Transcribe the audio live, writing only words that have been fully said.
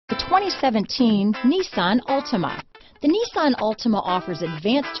2017 Nissan Altima. The Nissan Altima offers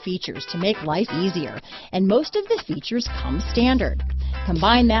advanced features to make life easier, and most of the features come standard.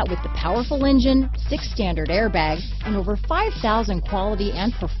 Combine that with the powerful engine, 6 standard airbags, and over 5,000 quality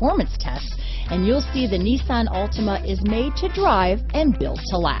and performance tests, and you'll see the Nissan Altima is made to drive and built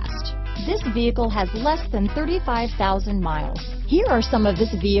to last. This vehicle has less than 35,000 miles. Here are some of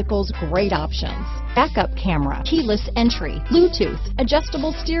this vehicle's great options: backup camera, keyless entry, Bluetooth,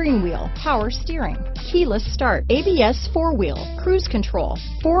 adjustable steering wheel, power steering, keyless start, ABS 4-wheel, cruise control,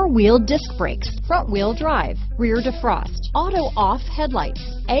 4-wheel disc brakes, front wheel drive, rear defrost, auto off headlights,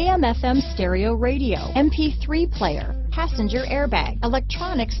 AM/FM stereo radio, MP3 player, passenger airbag,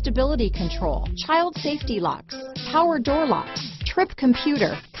 electronic stability control, child safety locks, power door locks, trip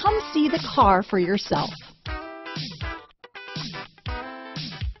computer. Come see the car for yourself.